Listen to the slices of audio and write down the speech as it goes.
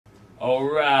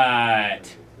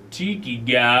Alright, Tiki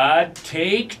God,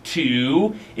 take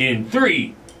 2 in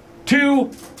 3, 2,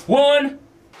 1.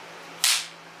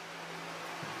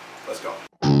 Let's go.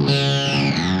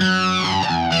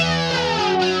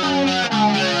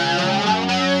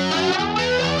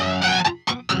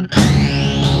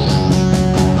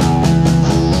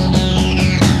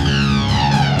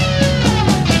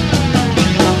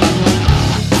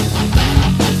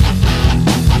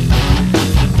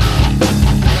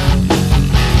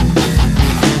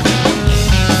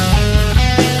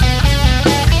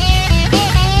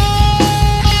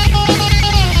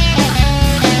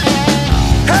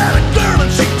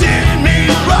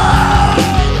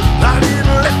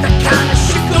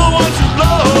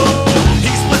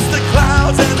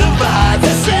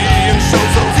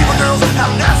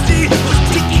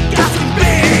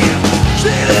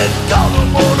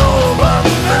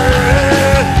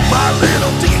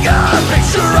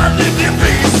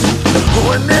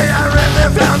 One day I ran there,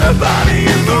 found a body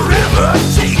in the river.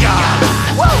 Tiki God,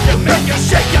 whoa, you make me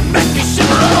shake, you make me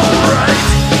shiver, alright.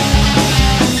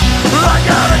 I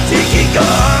got a Tiki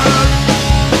God.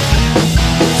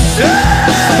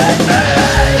 Hey,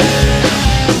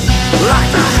 I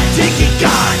got a Tiki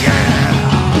God, yeah.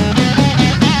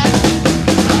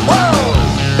 Whoa.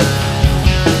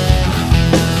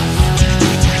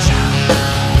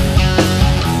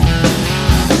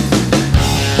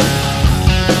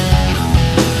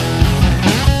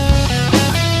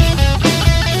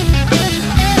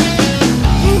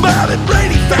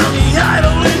 Brady found me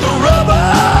idle in the rubble.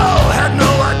 Had no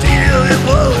idea it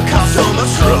would cause so much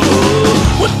trouble.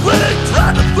 When Greg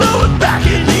tried to throw it back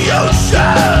in the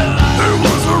ocean, there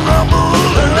was a rumble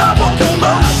and a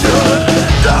commotion.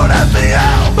 Don't have me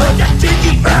out, but that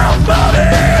Tiki found Bobby.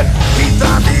 He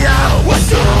thought the idol was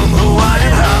some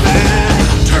Hawaiian hobby.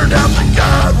 Turned out the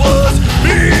God was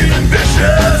mean and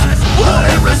vicious.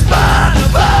 Wouldn't respond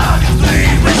about his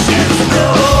 3 wishes,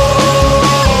 no.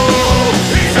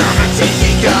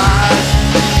 Tiki God,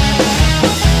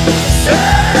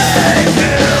 save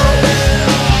him.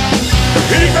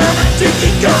 He found a Tiki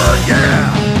God,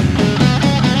 yeah.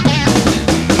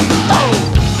 Oh,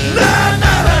 na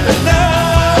na na na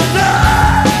na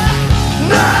na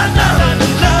na na na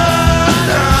na na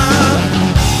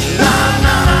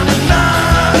na na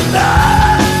na.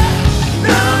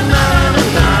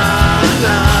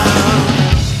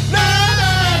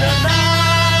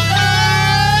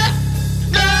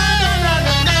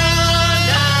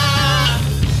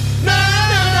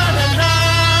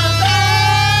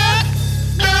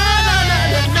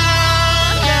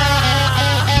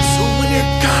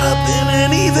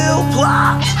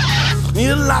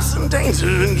 Your life's in danger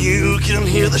and you can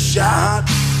hear the shot.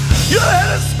 Your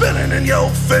head is spinning and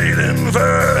you're fading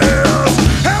fast.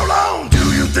 How long do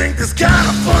you think this kind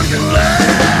of fun can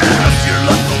last? Your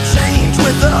luck will change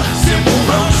with a simple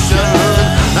motion.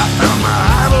 I found my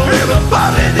idol in the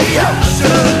bottom of the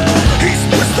ocean. He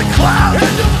splits the cloud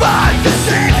and divides the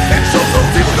sea, and shows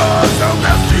those evil gods how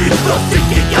nasty those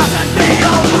Tiki gods can be,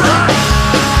 alright.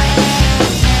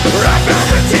 I found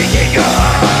the Tiki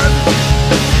God.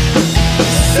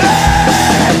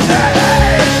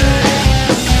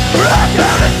 I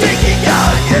got a Tiki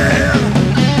God, yeah.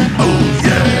 Oh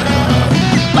yeah.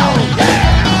 Oh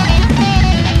yeah.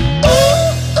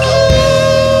 Ooh,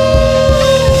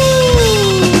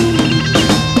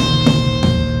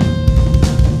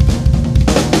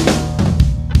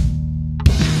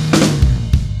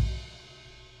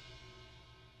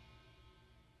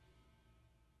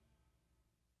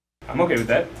 I'm okay with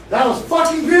that. That was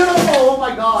fucking beautiful! Oh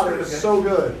my god, it was so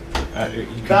good. You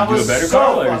can do a better so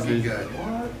call, or is fucking it? good. What?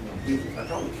 I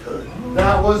probably could.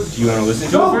 That was. Do you want to listen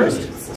to it first?